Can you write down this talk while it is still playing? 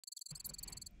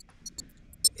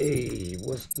Hey,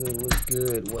 what's good? What's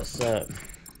good? What's up?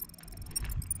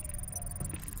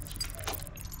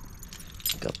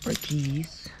 Got our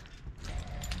keys.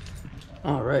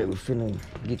 All right, we're finna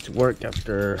get to work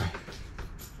after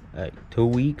like 2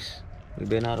 weeks. We've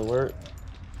been out of work.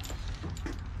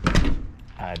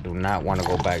 I do not want to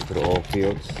go back to the oil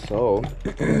fields, so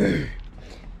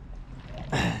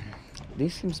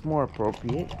this seems more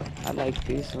appropriate. I like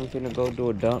this. I'm finna go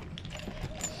do a dump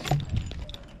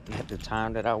at the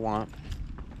time that I want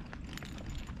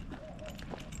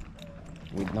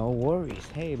with no worries.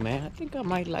 Hey man, I think I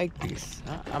might like this.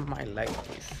 I might like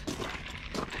this.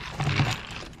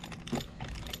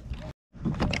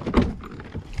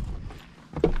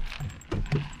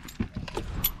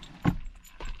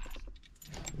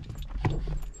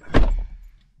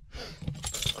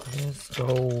 Let's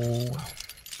go.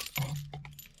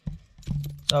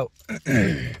 So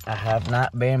I have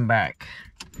not been back.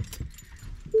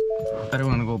 I don't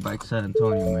want to go back to San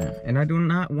Antonio, man. And I do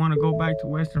not want to go back to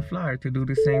Western Flyer to do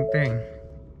the same thing.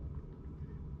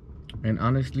 And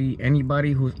honestly,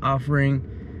 anybody who's offering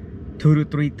 $2,000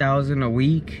 to $3,000 a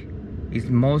week is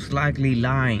most likely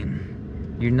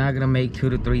lying. You're not gonna make $2,000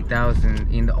 to $3,000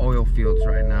 in the oil fields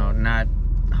right now, not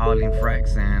hauling frac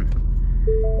sand.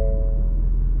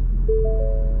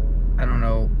 I don't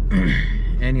know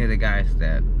any of the guys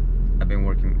that I've been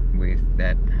working with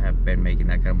that have been making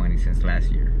that kind of money since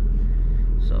last year.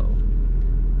 So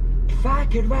if I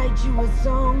could write you a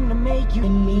song to make you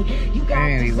and me, you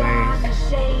got designer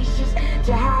shades just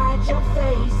to hide your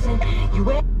face, and you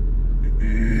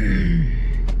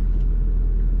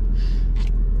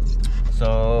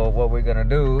so what we're gonna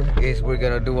do is we're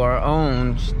gonna do our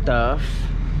own stuff,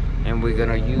 and we're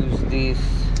gonna use this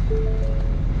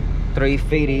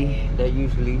 350 that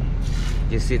usually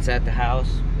just sits at the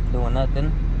house doing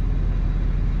nothing,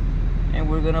 and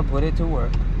we're gonna put it to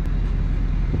work.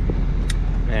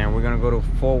 And we're gonna go to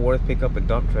Fort Worth, pick up a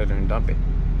dump trailer and dump it.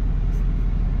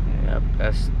 Yep,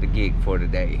 that's the gig for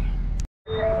today.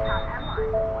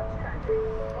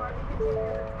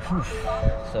 Whew.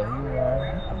 So here we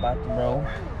are, about to roll.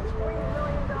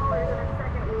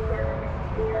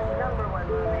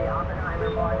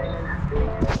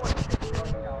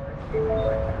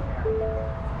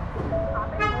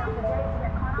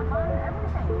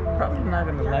 Probably not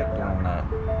gonna like doing that.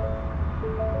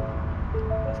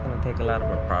 That's gonna take a lot of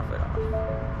our profit off.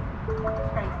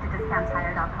 Thanks to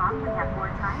discounttire.com, we have more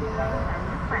time to hang with our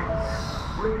new friends.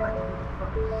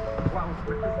 Well,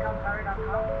 with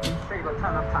discounttire.com, you save a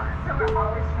ton of time. So we're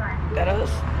always trying to That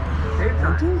us? Save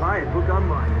time. Buy and book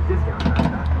online at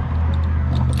discounttire.com.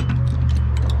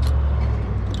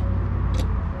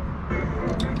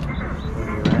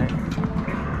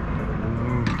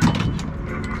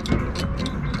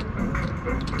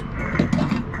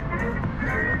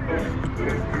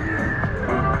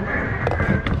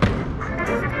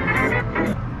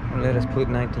 Let us put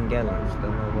 19 gallons,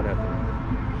 don't know whatever.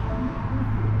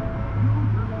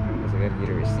 Because I gotta get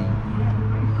a receipt.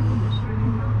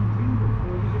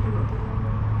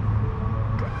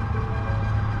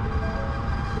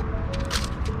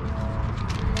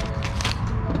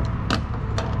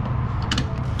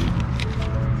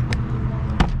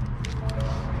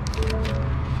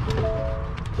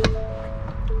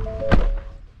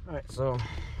 Alright, so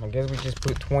I guess we just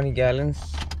put 20 gallons.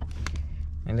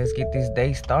 And let's get this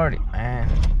day started, man.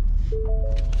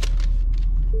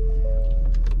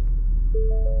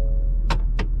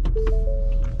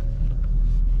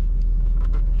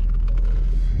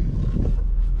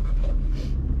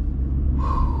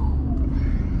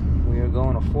 We are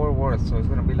going to Fort Worth, so it's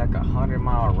gonna be like a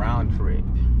 100-mile round trip.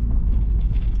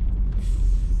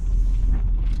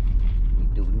 We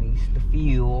do need the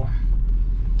fuel,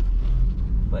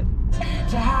 but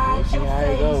to hide we'll see your how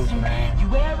it goes, face, man. you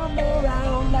wear them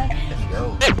around like Let's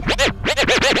go.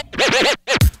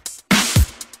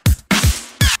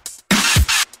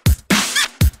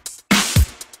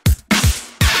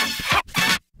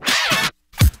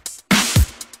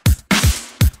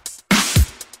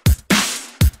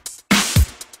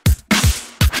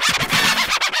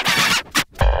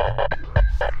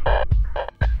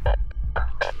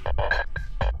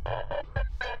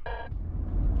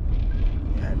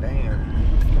 God damn.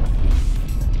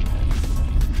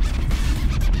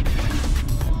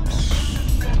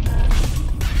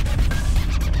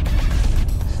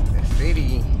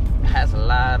 Has a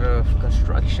lot of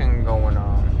construction going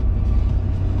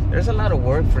on. There's a lot of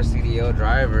work for CDL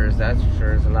drivers, that's for sure.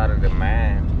 There's a lot of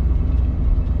demand,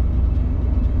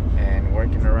 and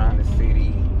working around the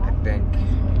city, I think,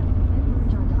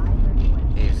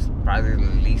 is probably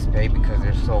the least paid because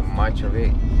there's so much of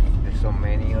it. There's so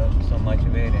many of so much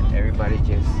of it, and everybody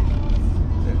just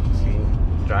see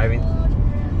driving.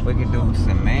 We could do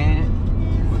cement,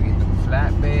 we could do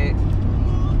flatbed,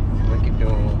 we could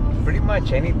do pretty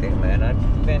much anything, man.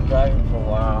 I've been driving for a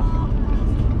while.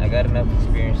 I got enough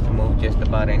experience to move just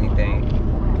about anything.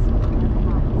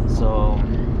 So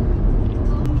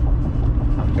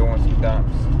I'm doing some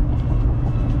dumps.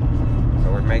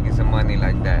 So we're making some money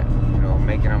like that, you know,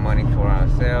 making our money for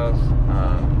ourselves.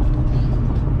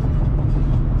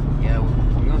 Yeah,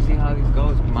 we're gonna see how this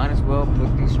goes. Might as well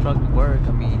put this truck to work.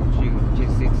 I mean, shoot, it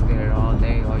just sits there all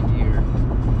day, all year.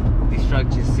 This truck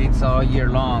just sits all year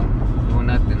long, doing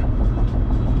nothing.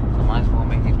 So might as well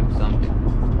make it do something.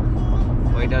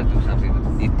 Well, it does do something.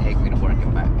 It takes me to work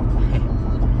and back.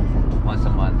 Once a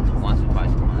month, once or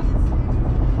twice a month.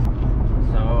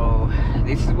 So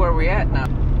this is where we're at now.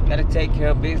 Gotta take care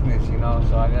of business, you know.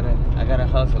 So I gotta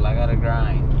hustle. I gotta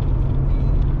grind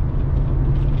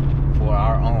for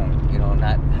our own, you know,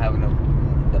 not having to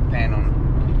depend on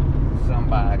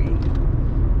somebody,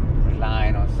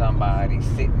 relying on somebody,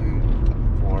 sitting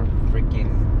for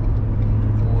freaking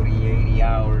 40, 80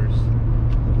 hours.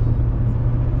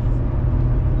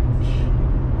 It's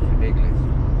ridiculous.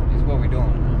 This is what we're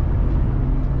doing, man.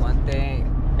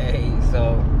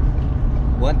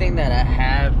 One thing that I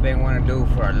have been wanting to do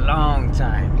for a long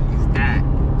time is that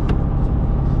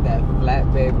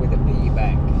flatbed with a piggy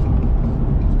bank.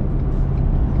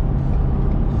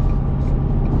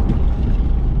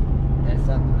 That's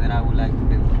something that I would like to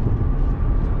do.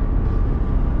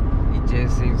 It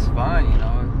just seems fun, you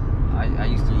know. I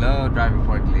used to love driving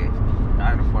forklift.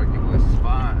 Driving a forklift was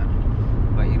fun.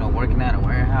 But you know, working at a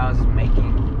warehouse,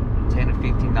 making $10 to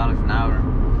 $15 an hour,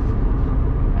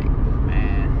 like,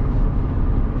 man,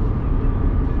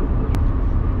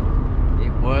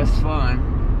 it was fun.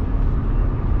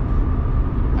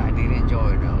 I did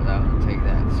enjoy it though, I'll take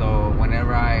that. So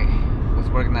whenever I was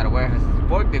working at a warehouse as a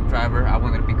forklift driver, I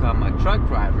wanted to become a truck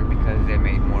driver because they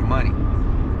made more money.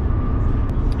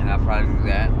 And I'll probably do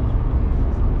that.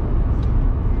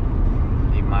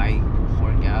 It might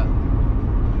work out.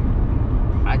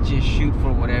 I just shoot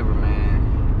for whatever,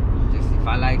 man. Just if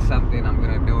I like something, I'm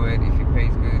gonna do it. If it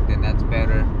pays good, then that's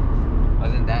better.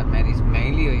 Other than that, man, it's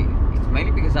mainly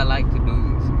because I like to do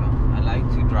this, you know. I like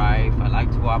to drive, I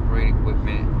like to operate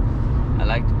equipment, I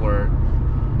like to work.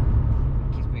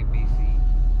 It keeps me busy.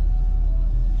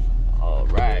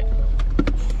 Alright.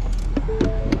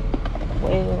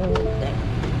 Well,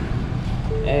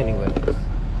 anyways.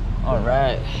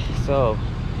 Alright, so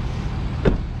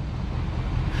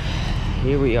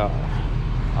here we are.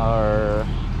 Our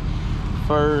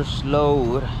first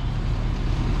load.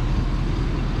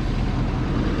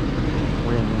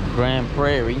 We're in Grand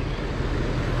Prairie.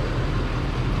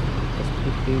 Let's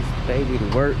put this baby to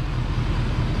work.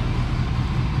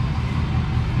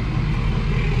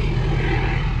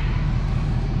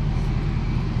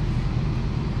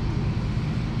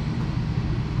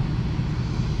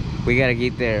 We gotta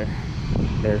get there.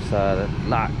 There's a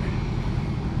lock.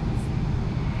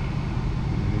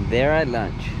 They're at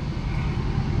lunch.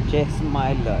 Just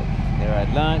my luck. They're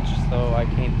at lunch, so I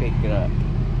can't pick it up.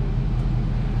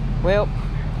 Well,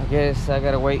 I guess I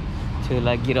gotta wait till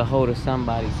I get a hold of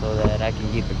somebody so that I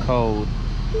can get the code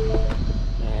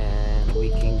and we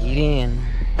can get in.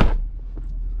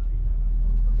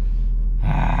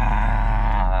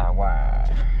 Wow.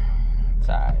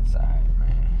 Side,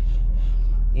 man.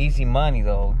 Easy money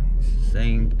though. It's the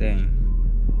same thing.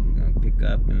 We're gonna pick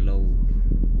up and load.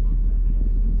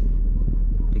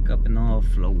 Pick up and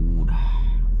offload.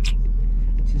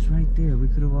 It's just right there. We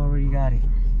could have already got it,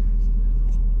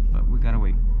 but we gotta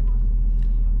wait.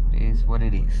 It is what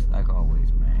it is, like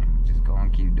always, man. Just go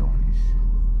and keep doing this.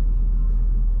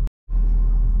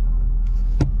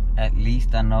 At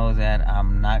least I know that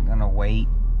I'm not gonna wait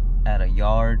at a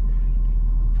yard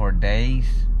for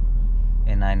days,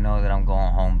 and I know that I'm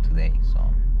going home today,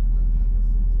 so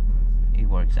it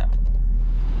works out.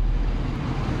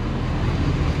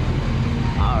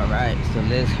 All right, so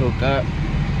let's hook up.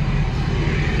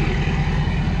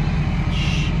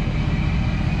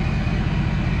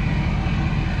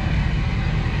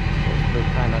 Let's look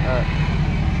kind of up.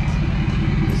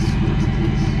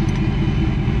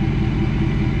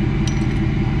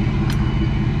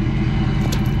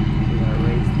 We're gonna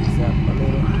raise this up a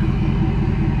little.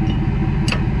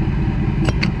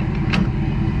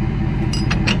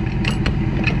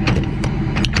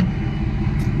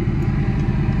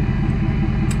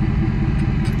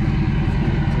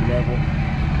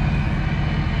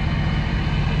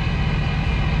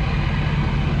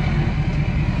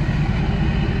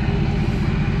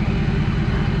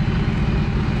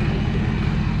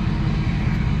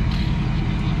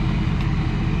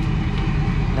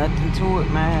 Nothing to it,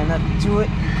 man. Nothing to it.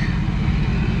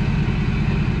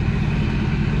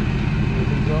 Where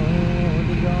we going? Where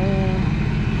we going?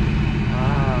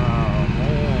 Oh,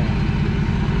 man.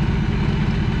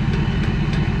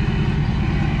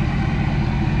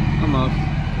 Almost.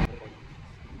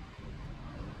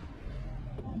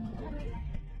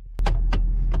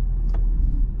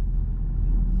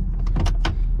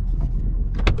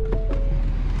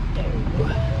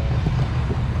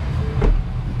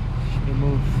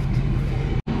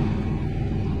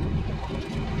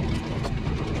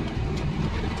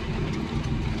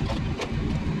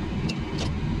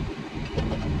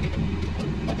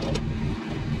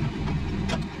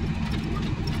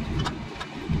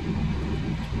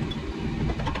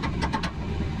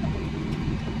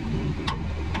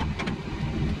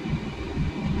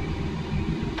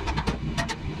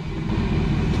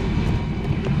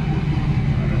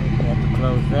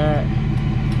 Close that.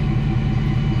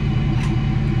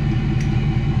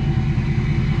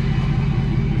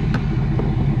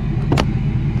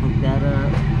 Hook that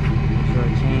up. Make sure our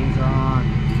chain's on.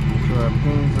 Make sure our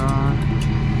pins on.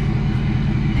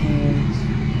 Pins.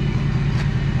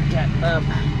 Jack up.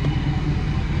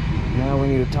 Now we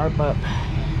need to tarp up.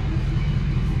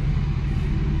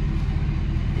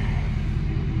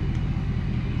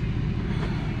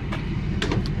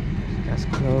 That's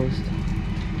closed.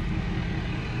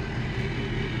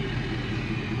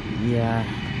 Yeah,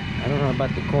 I don't know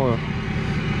about the coil.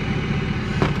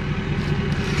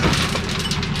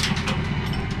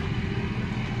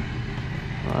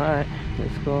 Alright,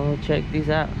 let's go check these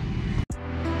out.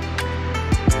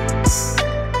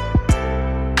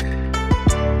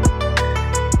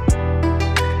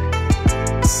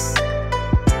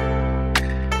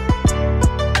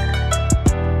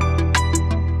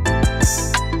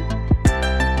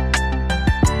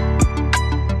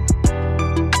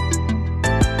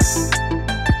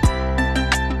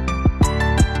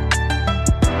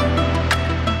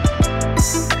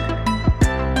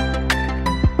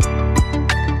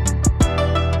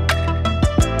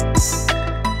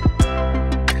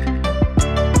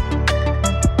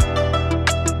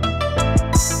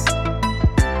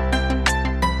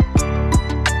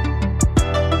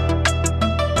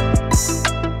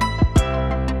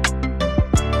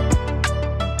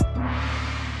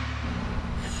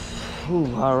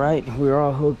 All right, we're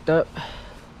all hooked up,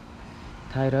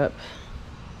 tied up,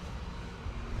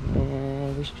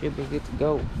 and we should be good to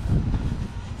go.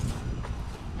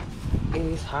 It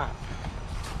is hot.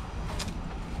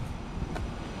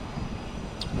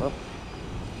 Well,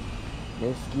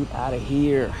 let's get out of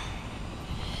here.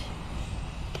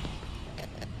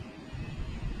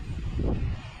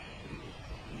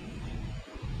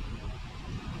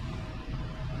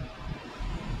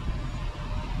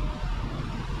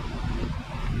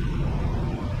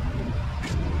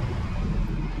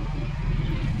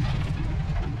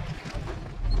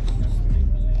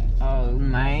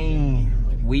 Man,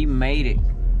 we made it.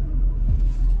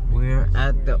 We're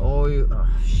at the oil. Oh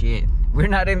shit, we're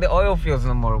not in the oil fields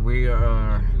no more. We're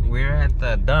at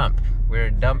the dump. We're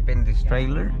dumping this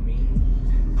trailer.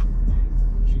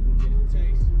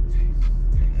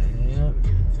 Yep.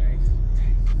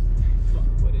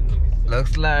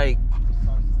 Looks like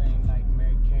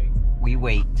we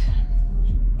wait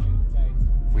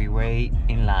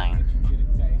in line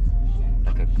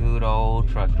like a good old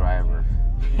truck driver.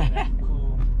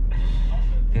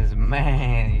 Cause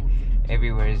man,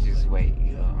 everywhere is just wait,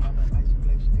 you know.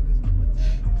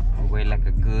 We wait like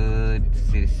a good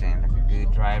citizen, like a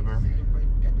good driver.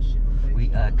 We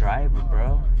a driver,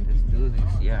 bro. Let's do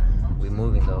this. Yeah, we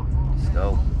moving though. Let's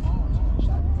go.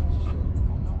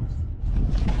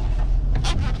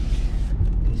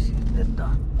 This is the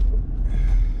dump.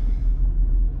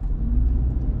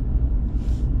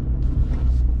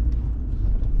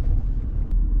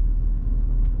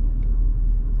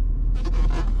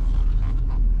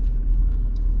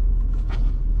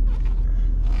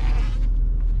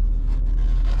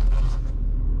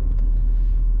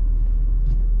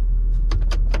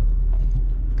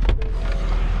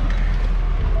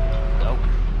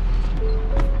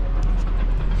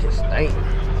 Shit.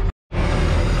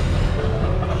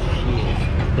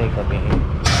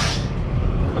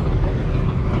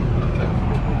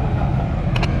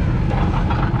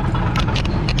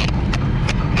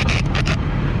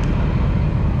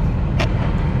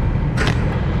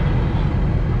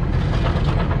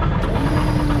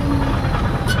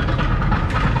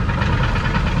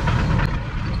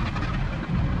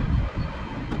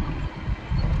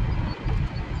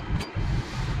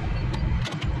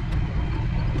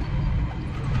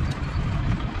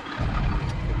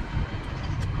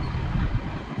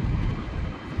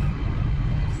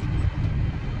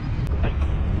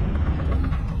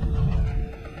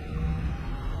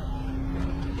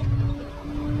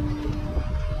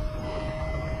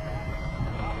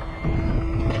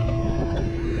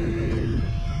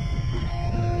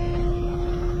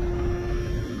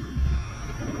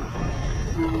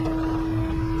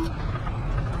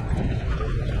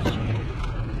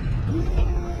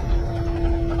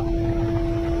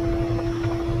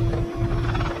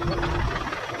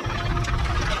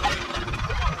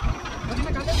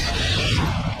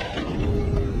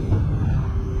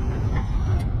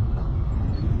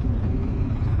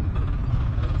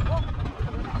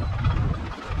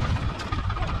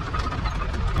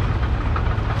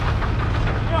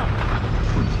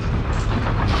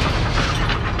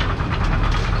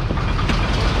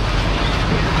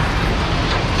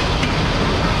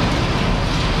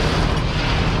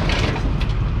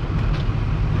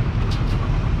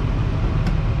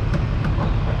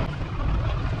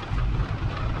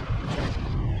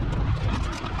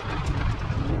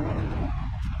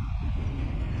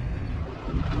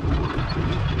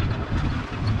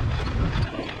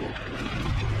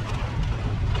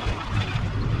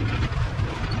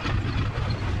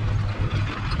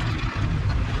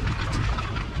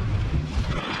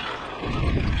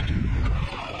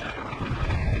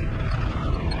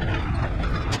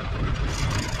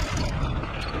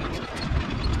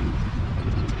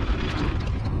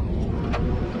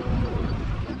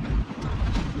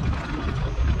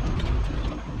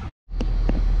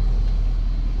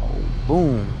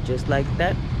 boom, just like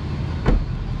that.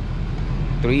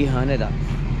 $300.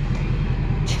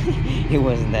 It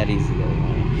wasn't that easy though,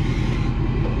 man.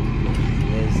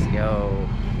 Let's go.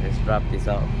 Let's drop this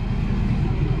off.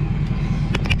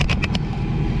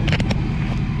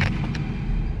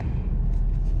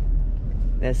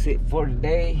 That's it for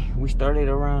today. We started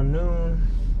around noon.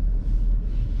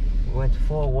 We went to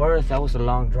Fort Worth. That was a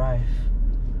long drive.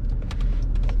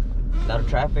 A lot of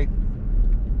traffic.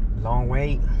 Long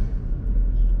wait.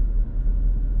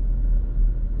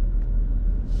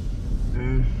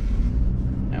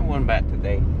 And one back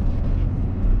today.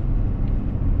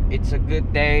 It's a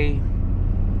good day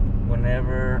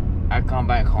whenever I come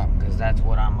back home, because that's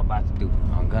what I'm about to do.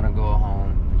 I'm gonna go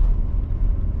home.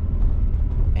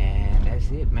 And that's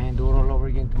it, man. Do it all over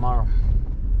again tomorrow.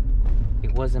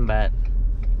 It wasn't bad.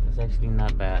 It's actually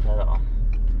not bad at all.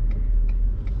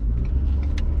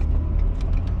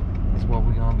 That's what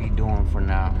we're gonna be doing for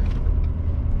now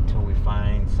until we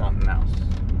find something else.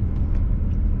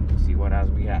 See what else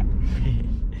we got.